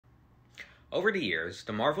Over the years,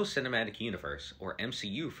 the Marvel Cinematic Universe, or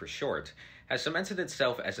MCU for short, has cemented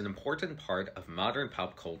itself as an important part of modern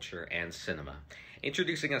pop culture and cinema,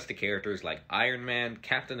 introducing us to characters like Iron Man,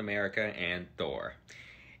 Captain America, and Thor.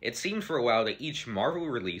 It seemed for a while that each Marvel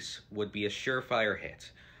release would be a surefire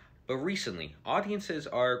hit, but recently, audiences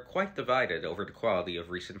are quite divided over the quality of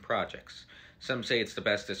recent projects. Some say it's the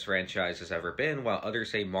best this franchise has ever been, while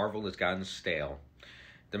others say Marvel has gotten stale.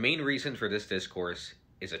 The main reason for this discourse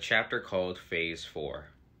is a chapter called Phase 4.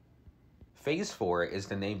 Phase 4 is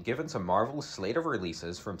the name given to Marvel's slate of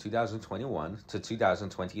releases from 2021 to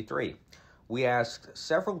 2023. We asked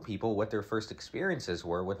several people what their first experiences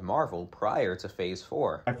were with Marvel prior to Phase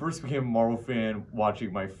 4. I first became a Marvel fan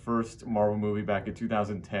watching my first Marvel movie back in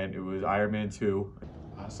 2010. It was Iron Man 2.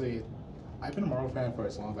 Honestly, I've been a Marvel fan for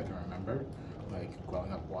as long as I can remember. Like,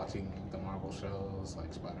 growing up watching the Marvel shows,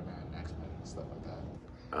 like Spider-Man, X-Men, stuff like that.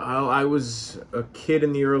 I was a kid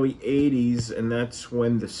in the early 80s, and that's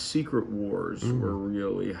when the Secret Wars were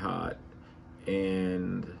really hot.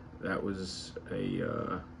 And that was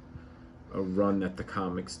a run that the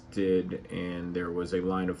comics did, and there was a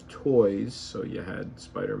line of toys. So you had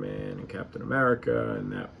Spider-Man and Captain America, and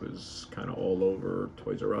that was kind of all over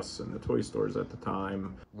Toys R Us and the toy stores at the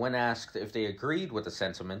time. When asked if they agreed with the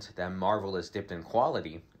sentiment that Marvel has dipped in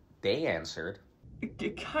quality, they answered,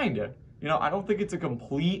 Kinda. You know, I don't think it's a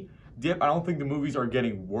complete dip. I don't think the movies are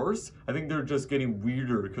getting worse. I think they're just getting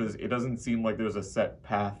weirder because it doesn't seem like there's a set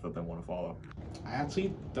path that they want to follow. I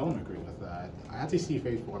actually don't agree with that. I actually see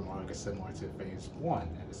Phase 4 more like similar to Phase 1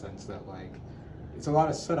 in the sense that, like, it's a lot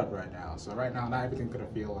of setup right now. So right now, not everything's going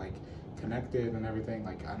to feel, like, connected and everything.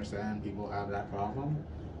 Like, I understand people have that problem.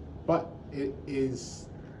 But it is,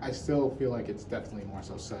 I still feel like it's definitely more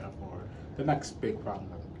so set up for the next big problem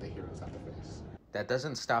that the heroes have to face. That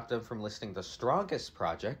doesn't stop them from listing the strongest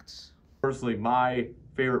projects. Personally, my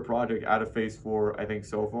favorite project out of Phase 4, I think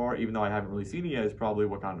so far, even though I haven't really seen it yet, is probably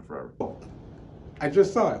Wakanda Forever. I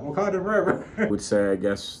just saw it, Wakanda Forever. I would say, I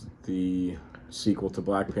guess, the sequel to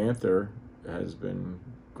Black Panther has been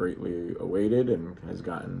greatly awaited and has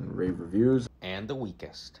gotten rave reviews. And the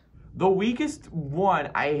weakest. The weakest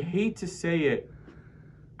one, I hate to say it,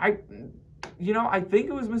 I think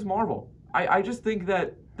it was Ms. Marvel. I just think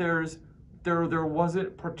that there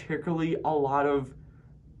wasn't particularly a lot of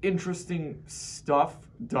interesting stuff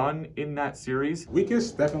done in that series.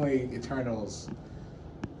 Weakest, definitely Eternals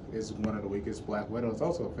is one of the weakest. Black Widow is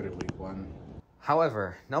also a pretty weak one.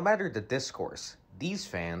 However, no matter the discourse, these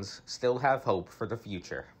fans still have hope for the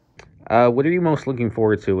future. What are you most looking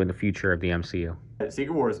forward to in the future of the MCU?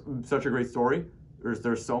 Secret Wars, such a great story.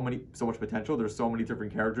 There's so much potential. There's so many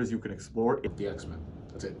different characters you can explore. The X-Men,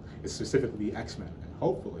 that's it. It's specifically the X-Men, and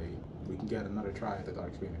hopefully we can get another try at the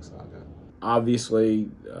Dark Phoenix saga.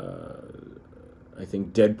 Obviously, I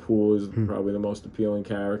think Deadpool is probably the most appealing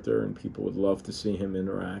character, and people would love to see him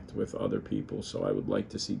interact with other people, so I would like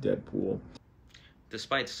to see Deadpool.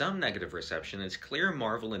 Despite some negative reception, it's clear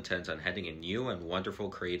Marvel intends on heading in new and wonderful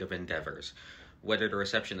creative endeavors. Whether the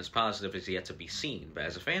reception is positive is yet to be seen, but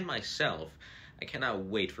as a fan myself, I cannot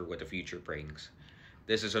wait for what the future brings.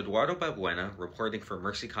 This is Eduardo reporting for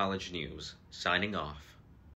Mercy College News, signing off.